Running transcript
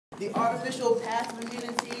the artificial passive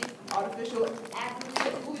immunity, artificial active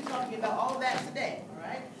immunity. We'll be talking about all that today, all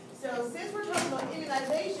right? So since we're talking about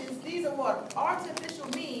immunizations, these are what? Artificial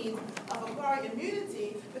means of acquiring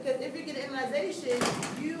immunity, because if you get an immunization,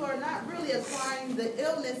 you are not really acquiring the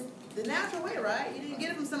illness the natural way, right? You didn't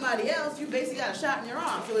get it from somebody else, you basically got a shot in your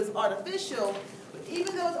arm, so it's artificial. But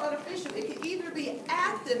even though it's artificial, it can either be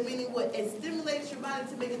active, meaning what? It stimulates your body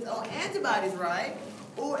to make its own antibodies, right?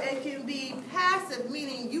 Or it can be passive,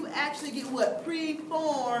 meaning you actually get what?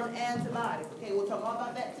 Preformed antibodies. Okay, we'll talk all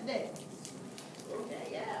about that today. Okay,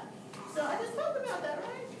 yeah. So I just talked about that,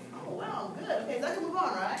 right? Oh, wow, good. Okay, so I can move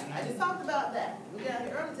on, right? I just talked about that. We got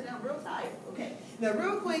here early today. I'm real tired. Okay. Now,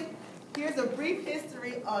 real quick, here's a brief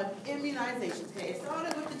history on immunizations. Okay, it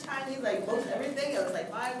started with the Chinese, like most everything. It was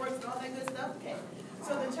like fireworks and all that good stuff. Okay.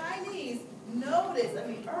 So the Chinese noticed,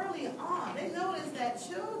 early on, they noticed that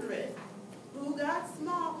children who got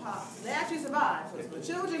smallpox, they actually survived. So the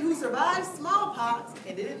children who survived smallpox,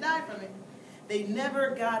 and they didn't die from it, they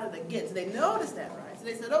never got it again. So they noticed that, right? So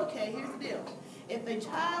they said, okay, here's the deal. If a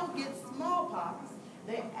child gets smallpox,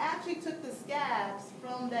 they actually took the scabs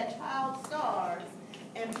from that child's scars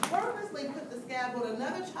and purposely put the scab on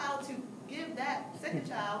another child to give that second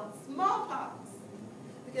child smallpox.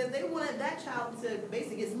 Because they wanted that child to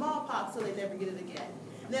basically get smallpox so they never get it again.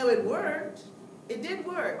 Now it worked. It did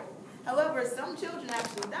work. However, some children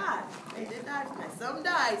actually died. They did die from that. Some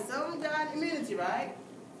died. Some got immunity, right?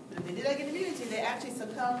 But if they did not get immunity, they actually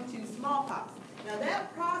succumbed to smallpox. Now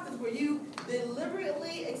that process where you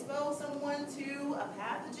deliberately expose someone to a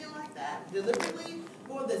pathogen like that, deliberately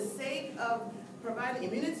for the sake of providing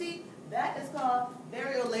immunity, that is called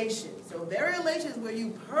variolation. So variolation is where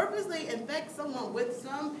you purposely infect someone with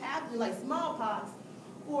some pathogen like smallpox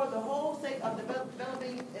for the whole sake of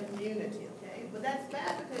developing immunity, okay? But that's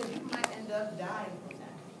bad because you might end up dying from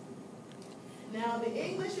that. Now the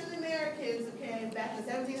English and the Americans, okay, back in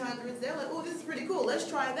the 1700s, they're like, oh, this is pretty cool, let's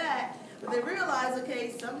try that. But they realized,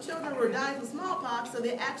 okay, some children were dying from smallpox, so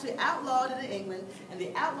they actually outlawed it in England, and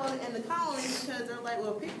they outlawed it in the colonies because they're like,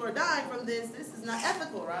 well, people are dying from this. This is not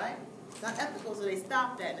ethical, right? It's not ethical, so they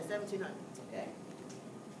stopped that in the 1700s, okay?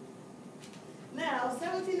 Now,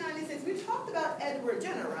 1796, we talked about Edward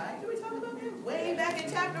Jenner, right? Did we talk about him? Way back in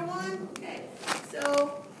chapter 1? Okay.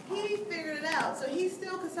 So he figured it out. So he's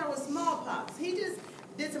still concerned with smallpox. He just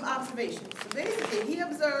did some observations. So basically, he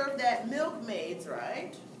observed that milkmaids,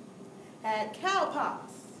 right, had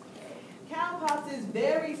cowpox. Cowpox is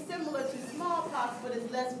very similar to smallpox, but it's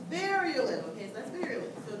less virulent. Okay, it's less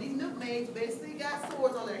virulent. So these milkmaids basically got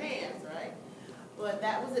sores on their hands, right? But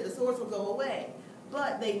that was it. The sores would go away.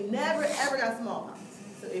 But they never, ever got smallpox.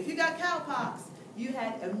 So if you got cowpox, you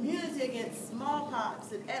had immunity against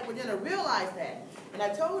smallpox. And Edward Jenner realized that. And I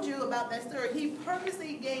told you about that story. He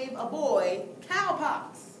purposely gave a boy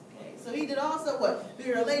cowpox. So he did also what?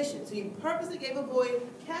 Variolation. So he purposely gave a boy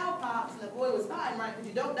cowpox, and the boy was fine, right? Because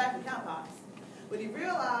you don't die from cowpox. But he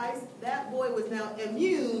realized that boy was now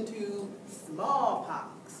immune to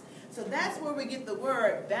smallpox. So that's where we get the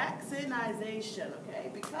word vaccinization, okay?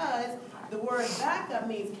 Because the word vacca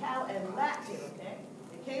means cow and Latin, okay?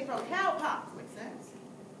 It came from cowpox, makes sense?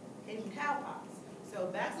 It came from cowpox.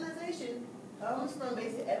 So vaccinization comes from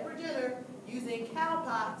basically Edward Jenner using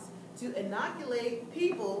cowpox to inoculate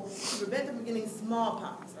people to prevent them from getting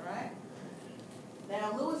smallpox, all right?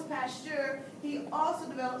 Now, Louis Pasteur, he also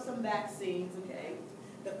developed some vaccines, okay?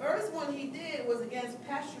 The first one he did was against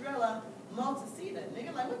Pasteurella multicida. And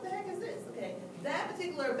they're like, what the heck is this? Okay, that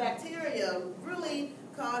particular bacterium really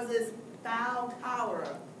causes foul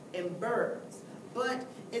cholera in birds. But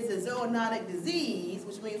it's a zoonotic disease,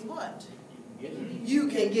 which means what? You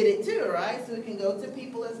can get it too, right? So it can go to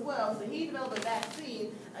people as well. So he developed a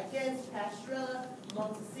vaccine against Pasteurella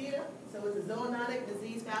multicida. So it's a zoonotic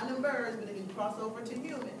disease found in birds, but it can cross over to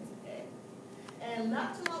humans, okay? And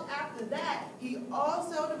not too long after that, he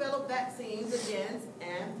also developed vaccines against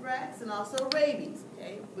anthrax and also rabies,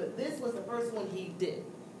 okay? But this was the first one he did.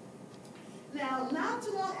 Now, not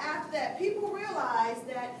too long after that, people realized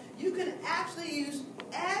that you can actually use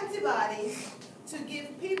antibodies to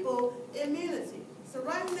give people immunity. So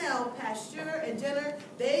right now, Pasteur and Jenner,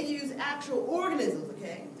 they use actual organisms,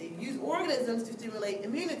 okay? They use organisms to stimulate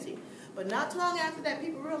immunity. But not too long after that,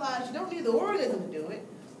 people realized you don't need the organism to do it.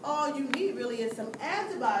 All you need really is some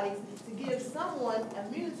antibodies to give someone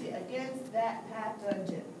immunity against that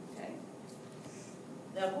pathogen, okay?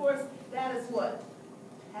 Now, of course, that is what?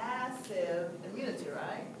 Passive immunity,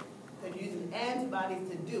 right? Because you're using antibodies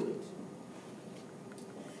to do it.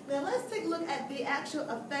 Now let's take a look at the actual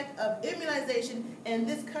effect of immunization in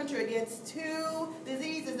this country against two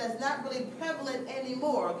diseases that's not really prevalent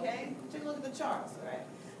anymore, okay? Take a look at the charts, all right?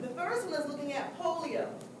 The first one is looking at polio.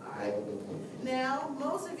 All right. Now,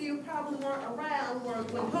 most of you probably weren't around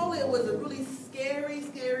when polio was a really scary,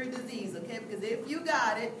 scary disease, okay? Because if you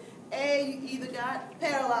got it, A, you either got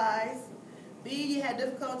paralyzed, B, you had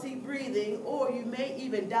difficulty breathing, or you may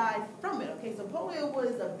even die from it, okay? So polio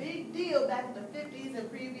was a big deal back in the 50s and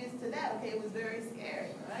previous to that, okay? It was very scary,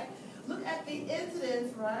 right? Look at the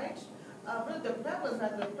incidence, right? The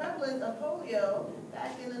prevalence of polio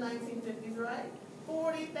back in the 1950s, right?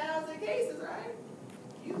 40,000 cases, right?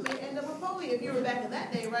 You may end up with polio if you were back in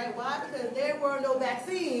that day, right? Why? Because there were no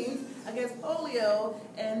vaccines against polio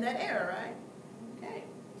in that era, right? Okay.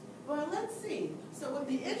 Well, let's see. So with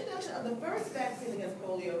the introduction of the first vaccine against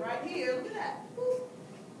polio, right here, look at that. Woo.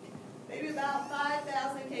 Maybe about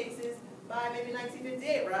 5,000 cases by maybe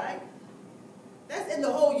 1958, right? That's in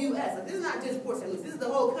the whole U.S. So this is not just Port St. Lucie. This is the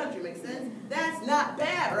whole country, makes sense? That's not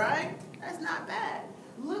bad, right? That's not bad.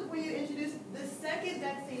 Look when you introduce the second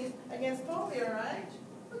vaccine against polio, right?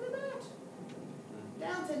 Look at that.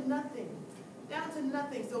 Down to nothing. Down to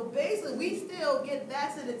nothing. So basically, we still get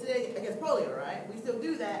vaccinated today against polio, right? We still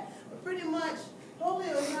do that. But pretty much,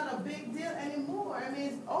 polio is not a big deal anymore. I mean,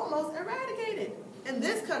 it's almost eradicated. In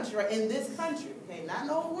this country, right? In this country, okay? Not in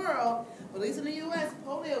the whole world, but at least in the U.S.,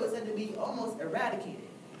 polio is said to be almost eradicated.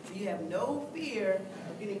 So you have no fear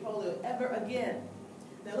of getting polio ever again.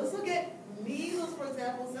 Now let's look at measles, for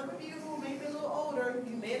example. Some of you who may be a little older,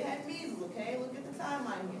 you may have had measles, okay? Look at the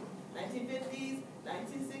timeline here. 1950s,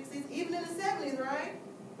 1960s, even in the 70s, right?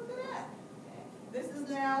 Look at that. Okay. This is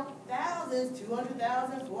now thousands,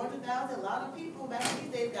 200,000, 400,000. A lot of people back in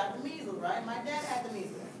these days got the measles, right? My dad had the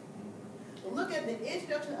measles. But look at the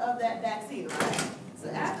introduction of that vaccine, right? So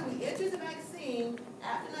after we introduced the vaccine,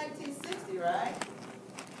 after 1960, right,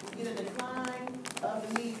 we get a decline of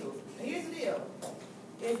the measles. Now here's the deal.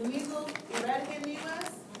 Is measles eradicated in the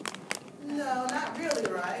U.S.? No, not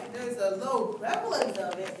really, right? There's a low prevalence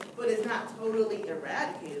of it, but it's not totally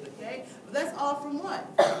eradicated, okay? But that's all from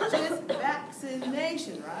what? Just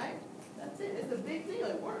vaccination, right? That's it. It's a big deal.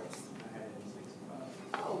 It works. I had it in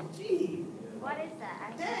 65. Oh, gee. What is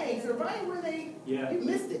that? Dang, so right when they, Yeah. you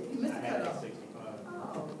missed it. You missed I the had it in cutoff. 65.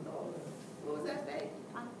 Oh, Lord. What was that, Faye?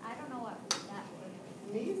 I don't know what that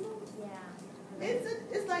was. Measles? Yeah.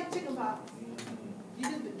 It's like chicken pox. You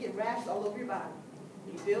just get rashes all over your body.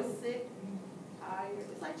 You feel sick, tired.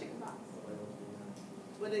 It's like chicken pox.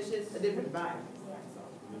 But it's just a different virus.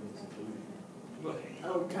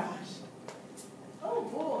 Oh, gosh. Oh,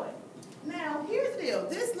 boy. Now, here's the deal.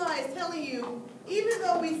 This slide is telling you, even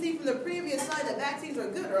though we see from the previous slide that vaccines are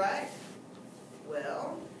good, right?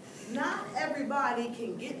 Well, not everybody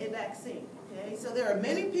can get a vaccine. Okay, so there are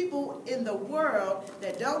many people in the world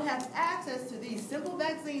that don't have access to these simple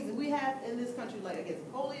vaccines that we have in this country, like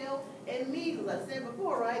against polio and measles. I said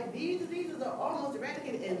before, right? These diseases are almost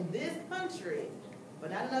eradicated in this country,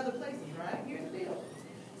 but not in other places, right? Here's the deal.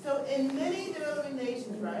 So in many developing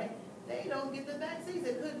nations, right, they don't get the vaccines.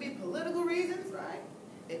 It could be political reasons, right?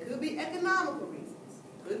 It could be economical reasons.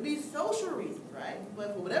 It could be social reasons, right?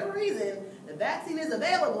 But for whatever reason, the vaccine is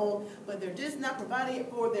available, but they're just not providing it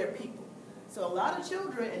for their people. So a lot of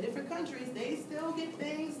children in different countries, they still get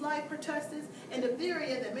things like pertussis and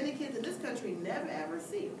diphtheria that many kids in this country never ever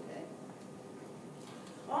see, okay?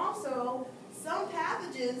 Also, some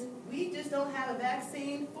pathogens we just don't have a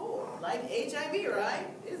vaccine for, like HIV, right?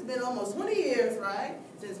 It's been almost 20 years, right,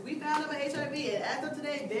 since we found out about HIV, and as of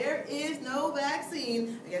today, there is no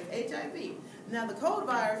vaccine against HIV. Now, the cold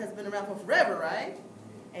virus has been around for forever, right?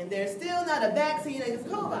 And there's still not a vaccine against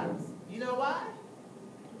cold virus. You know why?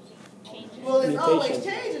 Well, it's always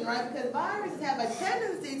changing, right? Because viruses have a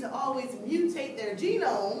tendency to always mutate their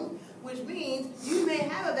genome, which means you may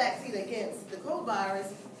have a vaccine against the cold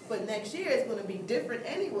virus, but next year it's going to be different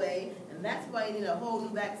anyway, and that's why you need a whole new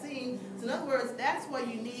vaccine. So in other words, that's why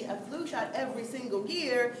you need a flu shot every single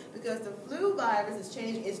year, because the flu virus is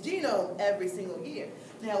changing its genome every single year.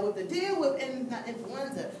 Now, with the deal with, not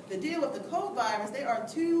influenza, the deal with the cold virus, there are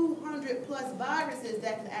 200 plus viruses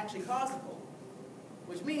that can actually cause the cold.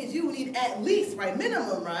 Which means you need at least, right,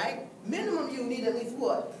 minimum, right? Minimum you need at least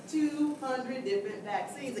what? 200 different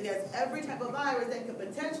vaccines against every type of virus that could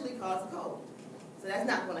potentially cause a cold. So that's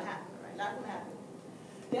not going to happen, right? Not going to happen.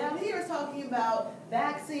 Down here is talking about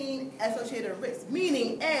vaccine-associated risks,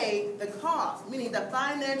 meaning A, the cost, meaning the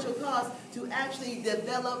financial cost to actually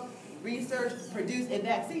develop, research, produce a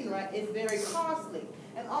vaccine, right? It's very costly.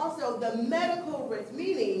 And also the medical risk,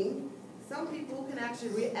 meaning some people can actually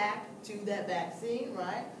react to that vaccine,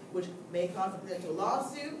 right? Which may cause a potential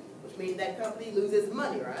lawsuit, which means that company loses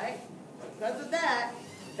money, right? Because of that,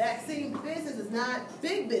 vaccine business is not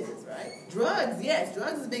big business, right? Drugs, yes,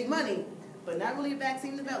 drugs is big money, but but not really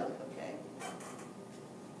vaccine development, okay?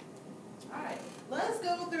 All right, let's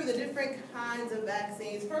go through the different kinds of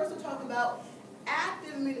vaccines. First, we'll talk about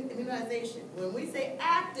active immunization. When we say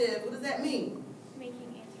active, what does that mean?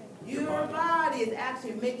 Making antibodies. Your body is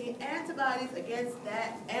actually making antibodies against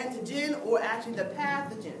that antigen or actually the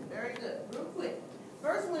pathogen. Very good. Real quick.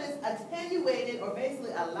 First one is attenuated or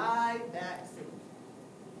basically a live vaccine.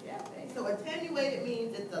 Yeah, okay. So attenuated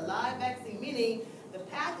means it's a live vaccine, meaning the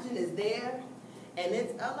pathogen is there and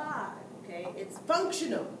it's alive. Okay, it's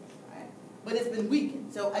functional, right? But it's been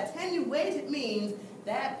weakened. So attenuated means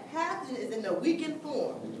that pathogen is in a weakened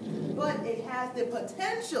form, but it has the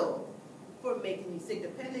potential for making you sick,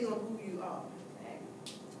 depending on who you are. Okay?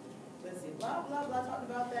 Let's see, blah, blah, blah, talked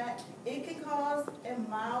about that. It can cause a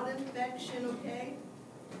mild infection, okay?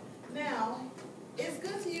 Now, it's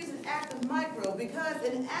good to use an active microbe because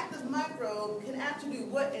an active microbe can actually do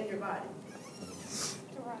what in your body?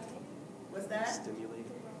 Thrive. What's that? Stimulate.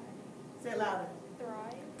 Thrive. Say it louder.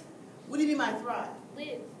 Thrive. What do you mean by thrive?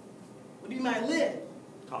 Live. What do you mean by live?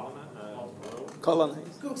 Colonize.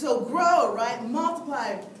 So grow, right?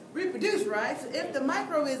 Multiply, reproduce, right? So if the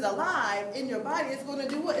microbe is alive in your body, it's going to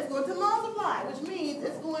do what? It's going to multiply, which means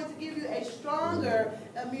it's going to give you a stronger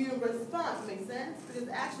immune response. Makes sense? Because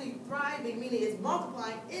it's actually thriving, meaning it's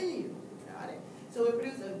multiplying in you. Got it? So it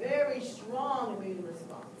produces a very strong immune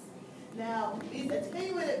response. Now, these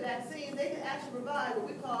attenuated vaccines, they can actually provide what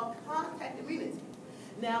we call contact immunity.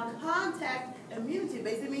 Now, contact immunity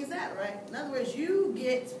basically means that, right? In other words, you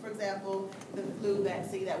get, for example, the flu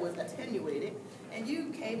vaccine that was attenuated, and you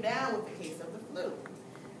came down with a case of the flu.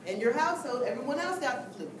 In your household, everyone else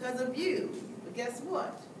got the flu because of you. But guess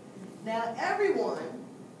what? Now, everyone,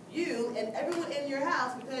 you and everyone in your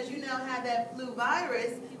house, because you now have that flu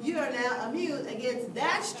virus, you are now immune against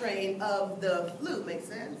that strain of the flu. Make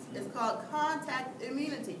sense? It's called contact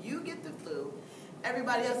immunity. You get the flu.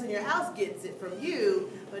 Everybody else in your house gets it from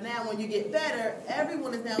you, but now when you get better,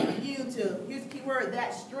 everyone is now immune to, here's the key word,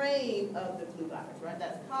 that strain of the flu virus, right?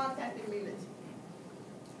 That's contact immunity.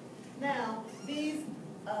 Now, these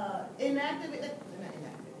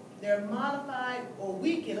they're modified or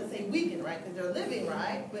weakened, let's say weakened, right? Because they're living,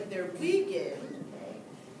 right? But they're weakened, okay?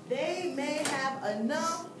 They may have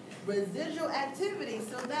enough residual activity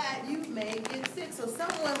so that you may get sick. So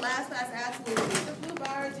someone last class asked me, with the flu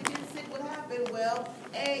virus, you get sick, what happened? Well,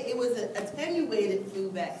 it was an attenuated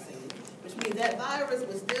flu vaccine, which means that virus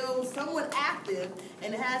was still somewhat active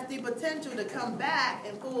and it has the potential to come back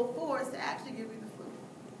in full force to actually give you the flu.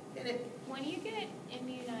 Get it? When you get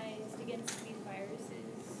immunized against these viruses,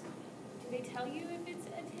 do they tell you if it's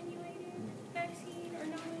attenuated vaccine or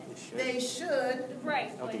not? They should.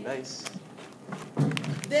 Right. That would be nice.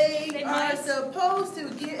 They are supposed to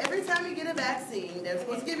give, every time you get a vaccine, they're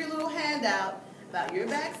supposed to give you a little handout about your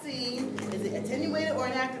vaccine. Is it attenuated or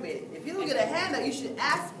inactivated? If you don't get a handout, you should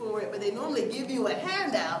ask for it, but they normally give you a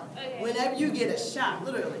handout whenever you get a shot,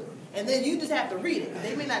 literally. And then you just have to read it.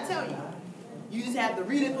 They may not tell you. You just have to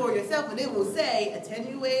read it for yourself, and it will say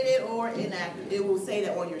attenuated or inactive. It will say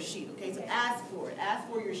that on your sheet, okay? So ask for it. Ask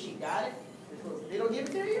for your sheet. Got it? They don't give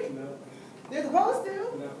it to you? No. They're supposed to.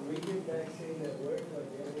 No, we get vaccine at work,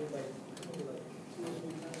 every 2 or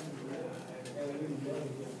 3 times a year, and we never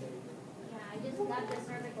get paid. Yeah, I just got the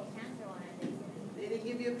cervical cancer one, I think. They didn't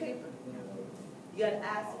give you a paper. You got to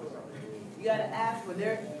ask for it. You got to ask for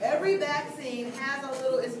it. Every vaccine has a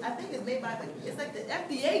little, I think it's made by it's like the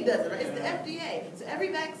FDA does it, right? It's the FDA. So every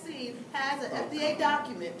vaccine has an FDA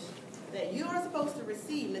document that you are supposed to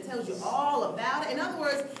receive, and it tells you all about it. In other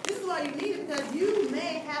words, this is why you need it, because you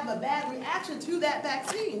may have a bad reaction to that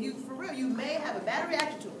vaccine. For real, you may have a bad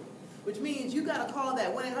reaction to it, which means you got to call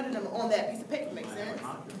that 1-800 number on that piece of paper. Makes sense?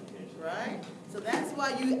 Right? So that's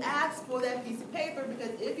why you ask for that piece of paper,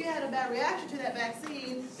 because if you had a bad reaction to that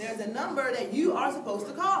vaccine, there's a number that you are supposed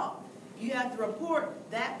to call. You have to report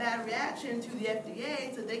that bad reaction to the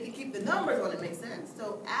FDA so they can keep the numbers on it. Makes sense?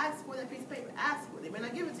 So ask for that piece of paper. Ask for it. They may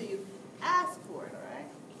not give it to you. Ask for it,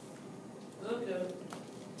 all right? Okay.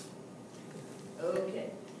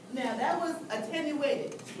 Okay. Now, that was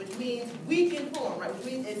attenuated, which means weakened form, right? Which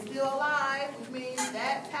means it's still alive, which means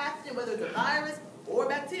that pathogen, whether it's a virus or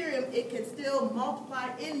bacterium, it can still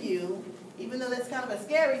multiply in you, even though that's kind of a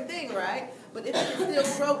scary thing, right? But if it can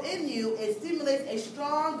still grow in you, it stimulates a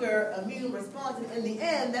stronger immune response, and in the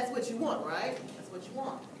end, that's what you want, right? That's what you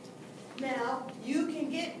want. Now, you can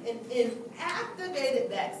get an inactivated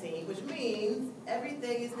vaccine, which means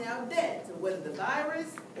everything is now dead. So whether the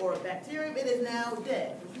virus or bacterium, it is now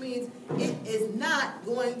dead, which means it is not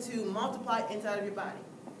going to multiply inside of your body.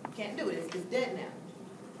 You can't do it. It's dead now.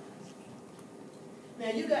 Now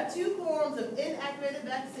you got two forms of inactivated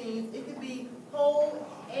vaccines. It could be whole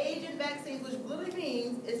agent vaccines, which literally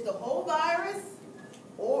means it's the whole virus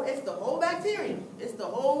or it's the whole bacterium. It's the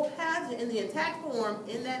whole pathogen in the intact form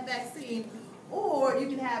in that vaccine, or you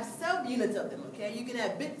can have subunits of them, okay? You can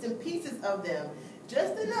have bits and pieces of them,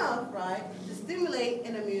 just enough, right, to stimulate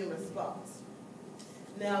an immune response.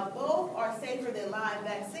 Now, both are safer than live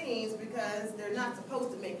vaccines because they're not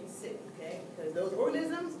supposed to make you sick, okay? Because those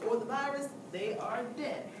organisms or the virus, they are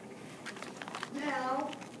dead.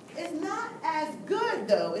 Now, it's not as good,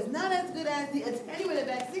 though. It's not as good as the attenuated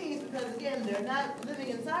vaccines because, again, they're not living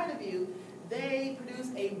inside of you. They produce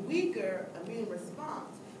a weaker immune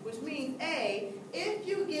response, which means, A, if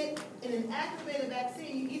you get an inactivated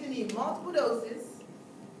vaccine, you either need multiple doses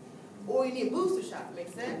or you need a booster shot. Make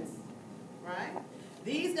sense? Right?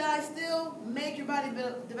 These guys still make your body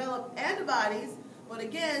develop antibodies, but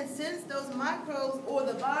again, since those microbes or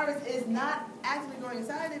the virus is not actively growing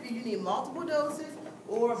inside of you, you need multiple doses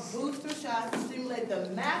or booster shots to stimulate the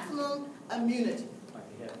maximum immunity.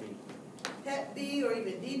 Like the Hep B. Hep B or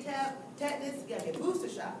even DTaP, tetanus, you gotta get booster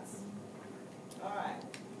shots. All right.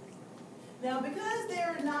 Now, because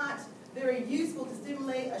they're not very useful to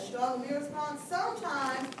stimulate a strong immune response,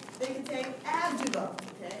 sometimes they can take adjuvant,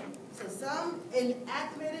 okay? So some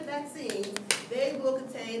inactivated vaccines, they will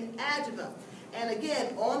contain adjuvant. And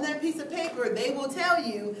again, on that piece of paper, they will tell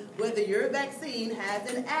you whether your vaccine has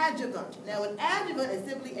an adjuvant. Now, an adjuvant is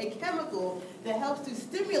simply a chemical that helps to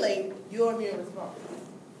stimulate your immune response.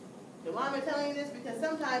 So why am I telling you this? Because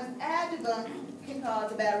sometimes adjuvant can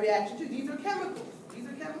cause a bad reaction too. These are chemicals. These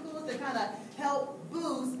are chemicals that kind of help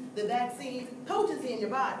boost the vaccine's potency in your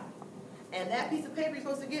body. And that piece of paper you're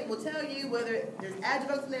supposed to get will tell you whether there's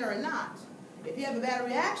adjuvants in there or not. If you have a bad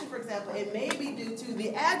reaction, for example, it may be due to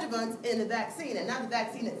the adjuvants in the vaccine and not the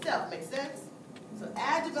vaccine itself. Make sense? So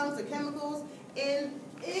adjuvants are chemicals in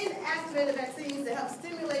inactivated vaccines that help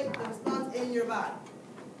stimulate the response in your body.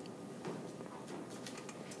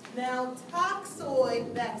 Now,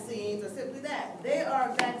 toxoid vaccines are simply that. They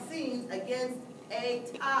are vaccines against a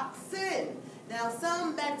toxin. Now,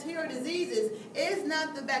 some bacterial diseases, it's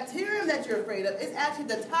not the bacterium that you're afraid of, it's actually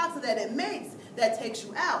the toxin that it makes that takes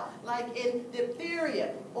you out, like in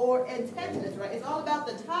diphtheria or in tetanus, right? It's all about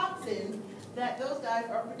the toxins that those guys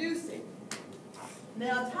are producing.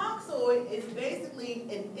 Now, toxoid is basically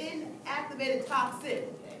an inactivated toxin.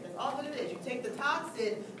 Okay? That's all that it is. You take the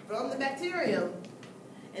toxin from the bacterium,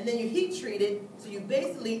 and then you heat treat it, so you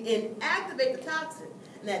basically inactivate the toxin.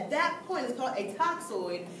 And at that point, it's called a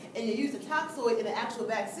toxoid, and you use the toxoid in an actual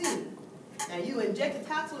vaccine. Now, you inject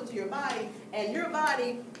the toxoid into your body, and your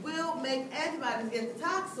body will make antibodies against the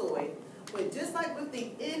toxoid. But just like with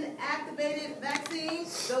the inactivated vaccine,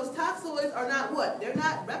 those toxoids are not what? They're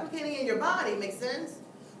not replicating in your body, makes sense?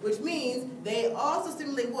 Which means they also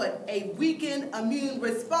stimulate what? A weakened immune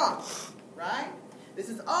response, right? This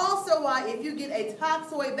is also why if you get a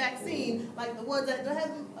toxoid vaccine, like the ones that have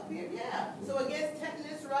them up here, yeah. So against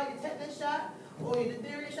tetanus, right, your tetanus shot or your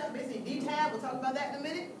diphtheria shot, basically DTaP, we'll talk about that in a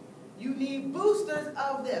minute. You need boosters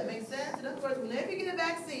of them, make sense? In other words, whenever you get a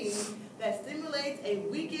vaccine that stimulates a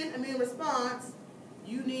weakened immune response,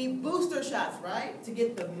 you need booster shots, right, to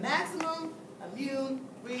get the maximum immune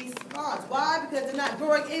response. Why? Because they're not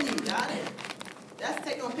growing in you, got it? That's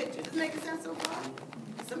taking on pictures. Does it make sense so far?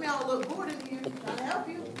 Some of y'all look bored in here, trying to help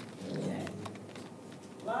you. Okay.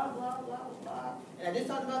 Blah, blah, blah, blah. And I just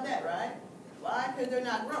talked about that, right? Why? Because they're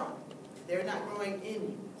not growing. They're not growing in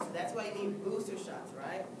you. So that's why you need booster shots,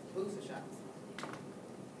 right? Booster shots.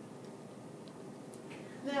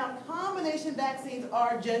 Now, combination vaccines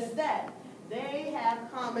are just that. They have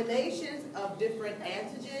combinations of different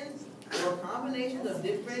antigens or combinations of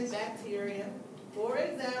different bacteria. For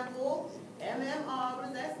example, MMR, what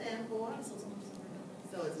does that stand for?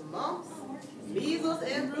 So it's mumps, measles,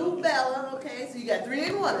 and rubella. Okay, so you got 3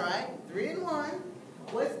 in 1, right? 3 in 1.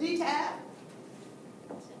 What's DTaP?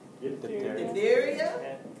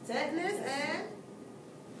 Diphtheria, tetanus, and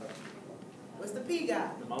what's the P guy?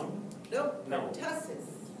 Pneumonia? Nope. No. Pertussis.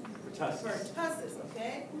 Pertussis. Pertussis,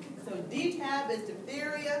 okay? So DTaP is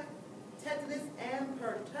diphtheria, tetanus, and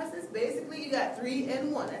pertussis. Basically, you got 3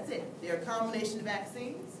 in 1. That's it. They're combination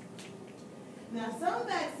vaccines. Now, some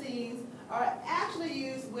vaccines are actually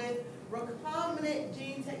used with recombinant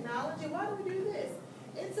gene technology. Why do we do this?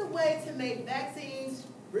 It's a way to make vaccines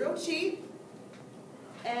real cheap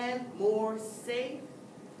and more safe,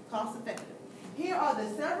 cost-effective. Here are the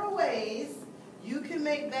several ways you can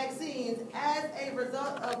make vaccines as a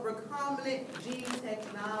result of recombinant gene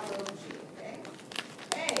technology, okay?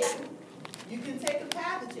 A, you can take a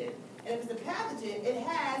pathogen, and if it's a pathogen, it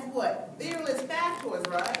has what? Virulence factors,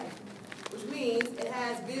 right? Which means means it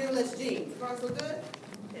has virulence genes. So far, so good?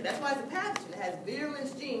 And that's why it's a pathogen. It has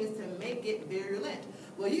virulence genes to make it virulent.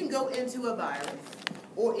 Well, you can go into a virus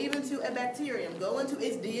or even to a bacterium, go into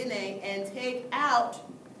its DNA and take out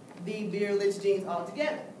the virulence genes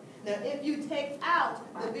altogether. Now, if you take out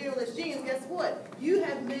the virulence genes, guess what? You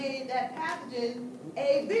have made that pathogen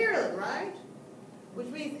avirulent, right? Which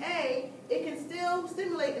means A, it can still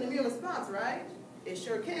stimulate an immune response, right? It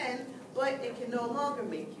sure can, but it can no longer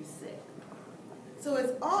make you sick. So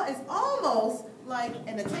it's almost like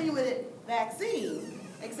an attenuated vaccine,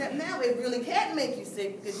 except now it really can't make you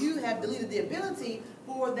sick because you have deleted the ability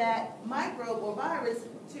for that microbe or virus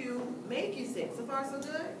to make you sick. So far, so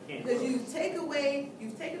good? Because you've taken away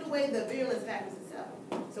the virulence factors itself.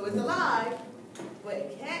 So it's alive, but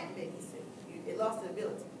it can't make you sick. It lost the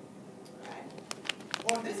ability. All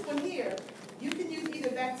right? Or this one here, you can use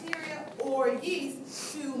either bacteria or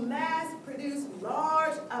yeast to mass produce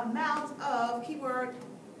large amounts of, keyword,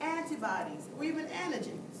 antibodies or even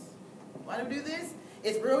antigens. Why do we do this?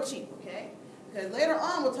 It's real cheap, okay? Because later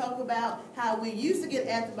on we'll talk about how we used to get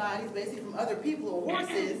antibodies basically from other people or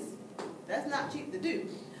horses. That's not cheap to do.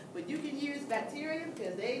 But you can use bacteria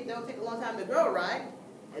because they don't take a long time to grow, right?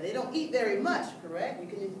 And they don't eat very much, correct? You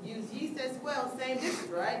can use yeast as well, same difference,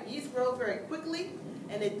 right? Yeast grow very quickly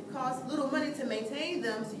and it costs little money to maintain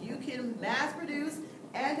them, so you can mass produce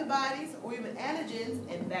antibodies or even antigens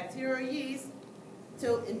in bacteria or yeast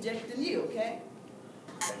to inject in you, okay?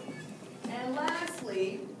 And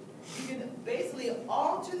lastly, you can basically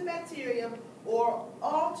alter the bacteria or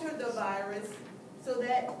alter the virus so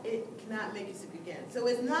that it cannot make you sick again. So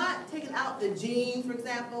it's not taking out the genes, for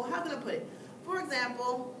example. How can I put it? For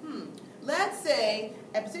example, let's say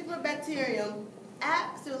a particular bacterium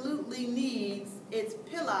absolutely needs its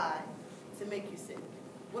pili to make you sick.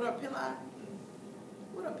 What are pili?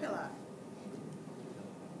 What are pili?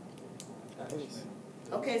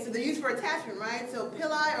 Okay, so they're used for attachment, right? So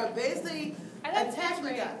pili are basically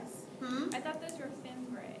attachment guys. I thought those were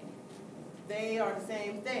fimbriae. They are the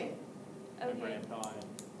same thing. Okay.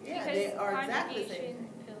 Yeah, Because they are exactly the same conjugation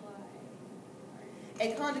thing.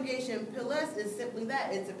 pili. A conjugation pilus is simply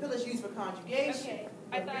that. It's a pilus used for conjugation. Okay,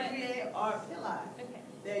 I The thought. vibrio are pili. Okay.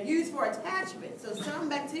 They're used for attachment. So some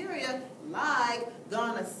bacteria, like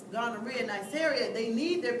gonorrhea, Neisseria, they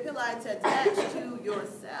need their pili to attach to your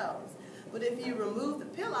cells. But if you remove the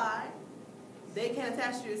pili, they can't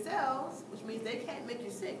attach to your cells, which means they can't make you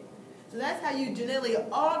sick. So that's how you genetically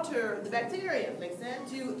alter the bacteria. Make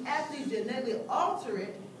sense? You actually genetically alter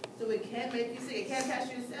it so it can make you sick. It can't attach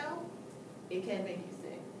to your cell. It can make you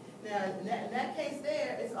sick. Now, in that case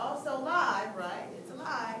there, it's also live, right? It's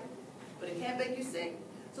alive, but it can't make you sick.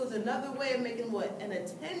 So it's another way of making what? An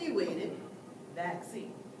attenuated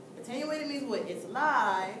vaccine. Attenuated means what? It's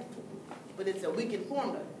live, but it's a weakened form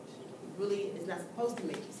of it. Really, it's not supposed to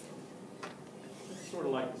make you sick. It's sort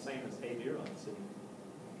of like the same as avirulence.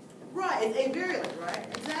 Right, it's avirulent, right?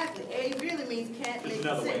 Exactly. Avirulent means can't make Just you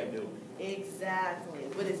another way sick. of doing it. Exactly,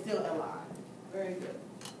 but it's still alive. Very good.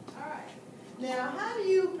 All right. Now, how do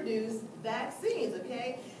you produce vaccines,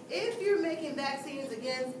 okay? If you're making vaccines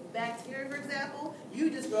against bacteria, for example,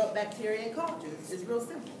 you just grow up bacteria in cultures. It's real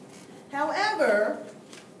simple. However,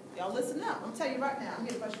 y'all listen up. I'm going to tell you right now, I'm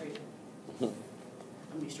getting frustrated. I'm going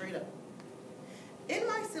to be straight up. In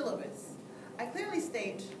my syllabus, I clearly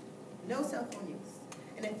state no cell phone use.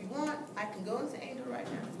 And if you want, I can go into Angel right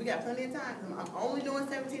now. We got plenty of time. I'm only doing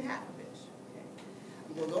 17 half of it. Okay?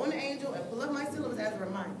 I'm going to go into Angel and pull up my syllabus as a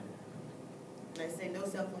reminder. And I say no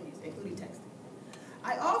cell phone use, including texting.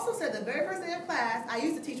 I also said the very first day of class, I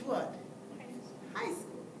used to teach what? High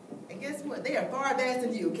school. And guess what? They are far advanced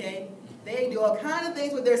than you, okay? They do all kinds of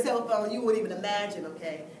things with their cell phone you wouldn't even imagine,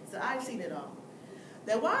 okay? So I've seen it all.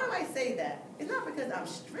 Now, why do I say that? It's not because I'm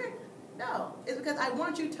strict. No. It's because I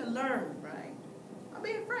want you to learn, right? I'm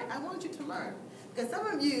being frank. I want you to learn. Because some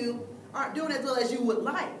of you aren't doing as well as you would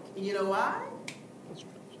like. And you know why?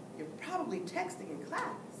 You're probably texting in class.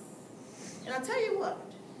 And I'll tell you what.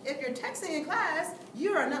 If you're texting in class,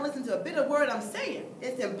 you are not listening to a bit of word I'm saying.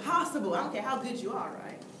 It's impossible. I don't care how good you are,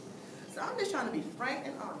 right? So I'm just trying to be frank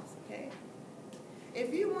and honest, okay?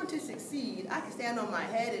 If you want to succeed, I can stand on my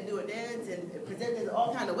head and do a dance and present it in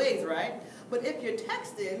all kinds of ways, right? But if you're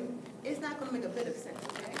texting, it's not going to make a bit of sense,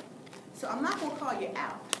 okay? So I'm not going to call you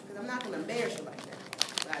out because I'm not going to embarrass you like that.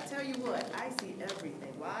 But I tell you what, I see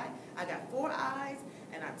everything. Why? I got 4 eyes,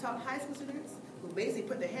 and I taught high school students who basically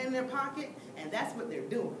put their hand in their pocket, and that's what they're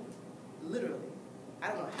doing, literally. I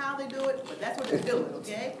don't know how they do it, but that's what they're doing,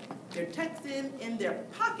 okay? They're texting in their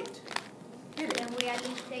pocket. Get it? Can we at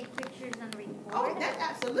least take pictures and record? Oh, that's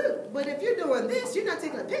absolute. But if you're doing this, you're not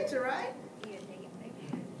taking a picture, right? You're taking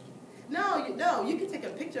pictures. No, you can take a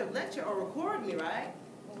picture of lecture or record me, right?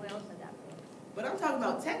 Well, we also got But I'm talking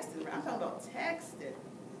about texting, right? I'm talking about texting.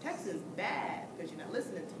 Texting's bad because you're not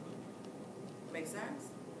listening to me. Make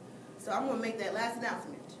sense? So I'm going to make that last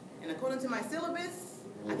announcement. And according to my syllabus,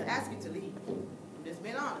 I can ask you to leave. I'm just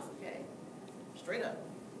being honest, okay? Straight up.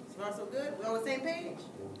 So far, so good? We're on the same page?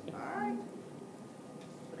 All right.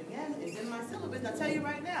 But again, it's in my syllabus. And I'll tell you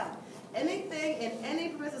right now, anything in any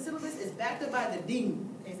professor's syllabus is backed up by the dean.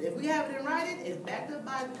 If we have it in writing, it's backed up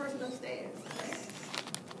by the person upstairs. Okay?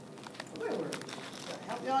 Where were we?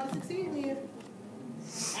 Help y'all to succeed here.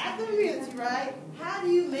 After immunity, right? How do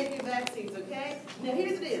you make your vaccines, okay? Now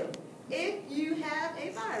here's the deal. If you have a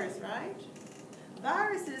virus, right?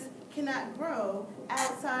 Viruses cannot grow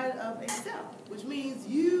outside of a cell, which means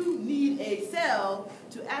you need a cell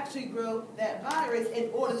to actually grow that virus in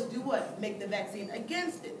order to do what? Make the vaccine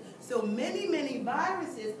against it. So many, many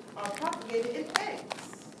viruses are propagated in eggs.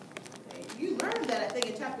 Okay? You learned that, I think,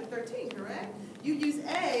 in chapter 13, correct? You use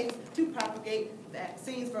eggs to propagate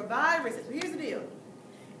vaccines for viruses. But here's the deal.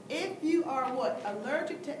 If you are what?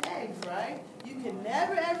 Allergic to eggs, right? You can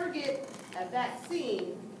never ever get a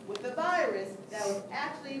vaccine with a virus that was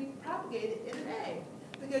actually propagated in an egg.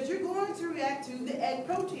 Because you're going to react to the egg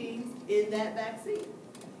proteins in that vaccine.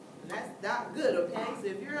 And that's not good, okay? So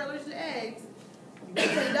if you're allergic to eggs, you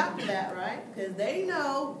better tell your doctor that, right? Because they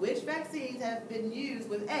know which vaccines have been used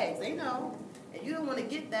with eggs. They know. And you don't want to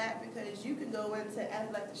get that because you can go into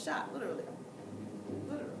anaphylactic shock, literally.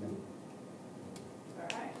 Literally.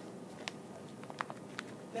 All right.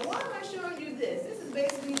 Now, why am I showing you this? This is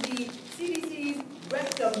basically the CDC's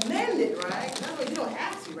recommended, right? In other words, you don't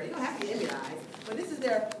have to, right? You don't have to get immunized. But this is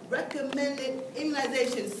their recommended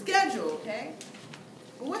immunization schedule, okay?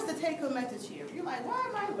 But what's the take-home message here? You're like, why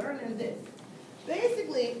am I learning this?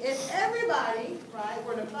 Basically, if everybody, right,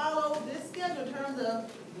 were to follow this schedule in terms of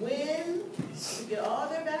when to get all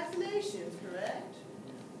their vaccinations, correct?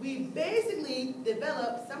 We basically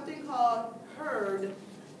develop something called herd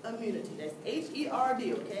immunity. That's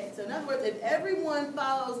H-E-R-D, okay? So in other words, if everyone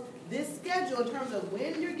follows this schedule in terms of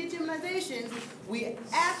when you get your immunizations, we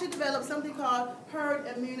actually develop something called herd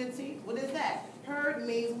immunity. What is that? Herd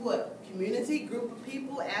means what? Community, group of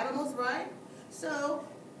people, animals, right? So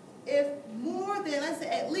if more than, let's say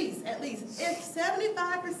at least, if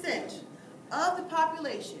 75% of the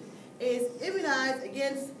population is immunized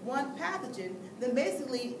against one pathogen, then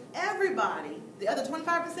basically everybody, the other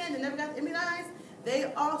 25% that never got immunized,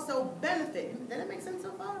 they also benefit. Does that make sense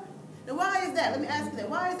so far? Now why is that? Let me ask you that.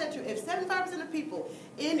 Why is that true? If 75% of people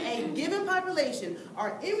in a given population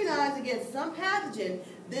are immunized against some pathogen,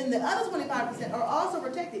 then the other 25% are also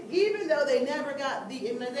protected, even though they never got the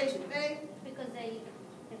immunization. Okay? because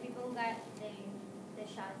the people who got the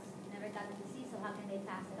shots never got the disease, so how can they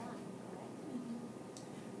pass it on, correct?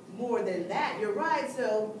 More than that, you're right.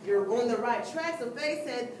 So you're on the right track. So Faye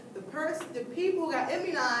said the people who got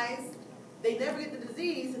immunized, they never get the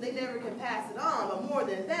disease, and they never can pass it on. But more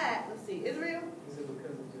than that, let's see, Israel? Is it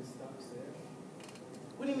because it just stops there?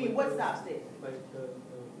 What do you mean, what stops there? Like the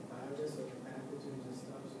virus or the pathogen just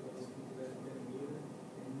stops for those people that have been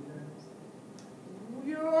immunized?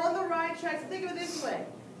 You're on the right track. So think of it this way.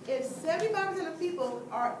 If 75% of people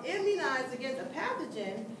are immunized against a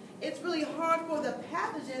pathogen, it's really hard for the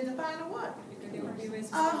pathogen to find a what?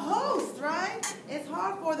 A host, right? It's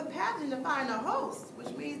hard for the pathogen to find a host,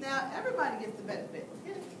 which means now everybody gets the benefit.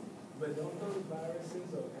 But don't those viruses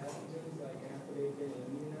or pathogens, like after they've been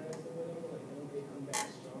immunized or whatever, like don't they come back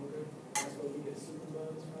stronger? That's where we get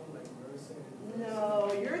superbugs from, like MRSA and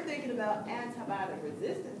No, you're thinking about antibiotic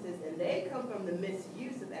resistances, and they come from the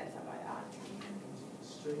misuse of antibiotics.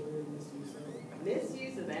 strictly misuse of it.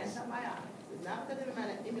 Misuse of antibiotics. It's not because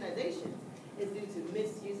of immunization. It's due to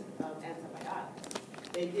misuse of antibiotics.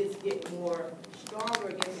 They just get more stronger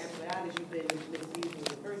against antibiotics you've been misusing in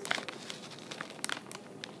the first place.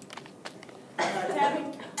 Tabby?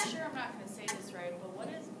 I'm sure I'm not going to say this right, but what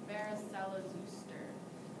is varicella zoster?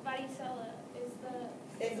 Varicella is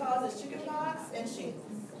the It causes chickenpox and shingles.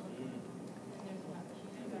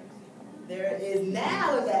 And There is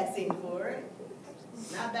now a vaccine for it.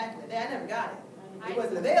 Not back in the day. I never got it. It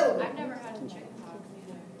wasn't there's available. I've never had chickenpox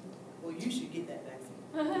either. Well, you should get that vaccine.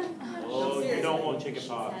 Oh, you don't want chicken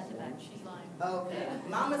pox. She's lying. Okay.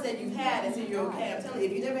 Mama said you've had it, so you're okay. I'm telling you,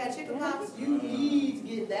 if you never had chickenpox, you need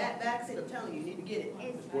to get that vaccine. I'm telling you, you need to get it.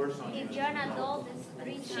 It's worse on you. If you're an adult, it's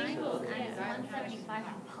 3 times and it's 175 a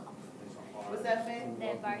pop. What's that, Faye? The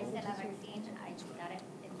varicella vaccine, I just got it.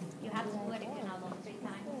 You have to do it if you're an adult 3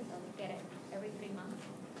 times, so you get it every 3 months.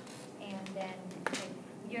 And then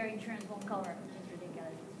your insurance won't cover it, which is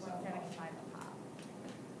ridiculous. It's 175 a pop.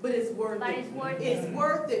 But it's worth But it. it's worth it. It's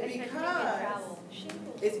worth it Especially if you because travel.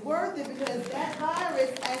 it's worth it because that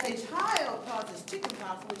virus as a child causes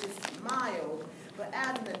chickenpox, which is mild, but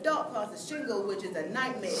as an adult causes shingle, which is a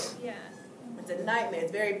nightmare. Yeah. It's a nightmare.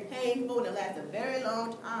 It's very painful and it lasts a very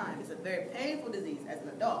long time. It's a very painful disease as an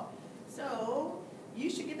adult. So you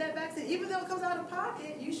should get that vaccine. Even though it comes out of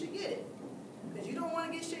pocket, you should get it. Because you don't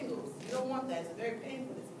want to get shingles. You don't want that. It's a very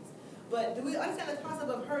painful disease. But do we understand the concept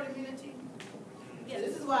of herd immunity? Yes. So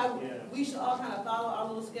this is why Yeah. we should all kind of follow our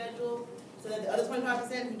little schedule so that the other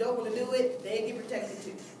 25% who don't want to do it, they get protected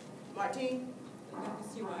too. Martine? Let me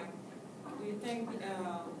see why. Do you think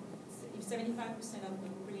if 75% of the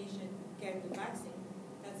population get the vaccine,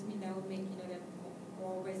 that means that will make them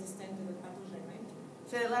more resistant to the pathogen, right?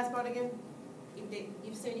 Say the last part again.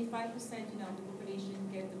 If 75% of the population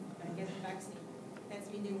get the vaccine,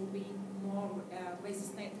 that means they will be more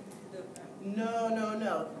resistant to the.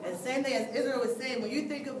 No. And same thing as Israel was saying, when you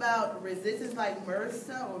think about resistance like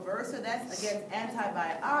MRSA or VRSA, that's against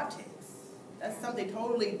antibiotics. That's something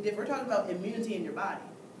totally different. We're talking about immunity in your body.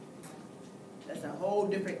 That's a whole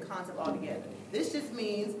different concept altogether. This just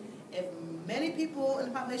means if many people in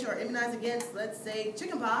the population are immunized against, let's say,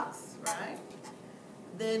 chickenpox, right?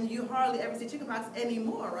 Then you hardly ever see chickenpox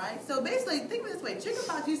anymore, right? So basically, think of it this way.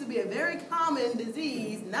 Chickenpox used to be a very common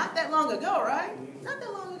disease not that long ago, right? Not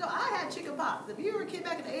that long ago. I had chickenpox. If you were a kid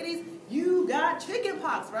back in the 80s, you got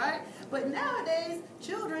chickenpox, right? But nowadays,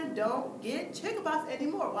 children don't get chickenpox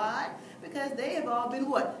anymore. Why? Because they have all been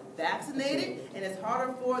what? Vaccinated, and it's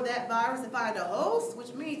harder for that virus to find a host,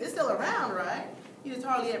 which means it's still around, right? You just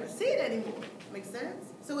hardly ever see it anymore. Make sense?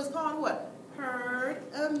 So it's called what? Herd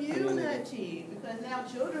immunity, because now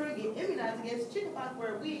children get immunized against chickenpox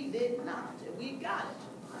where we did not. We got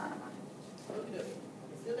it. Look at it.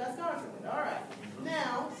 Still got scars from it. All right.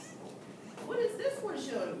 Now, what is this one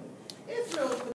showing? It's real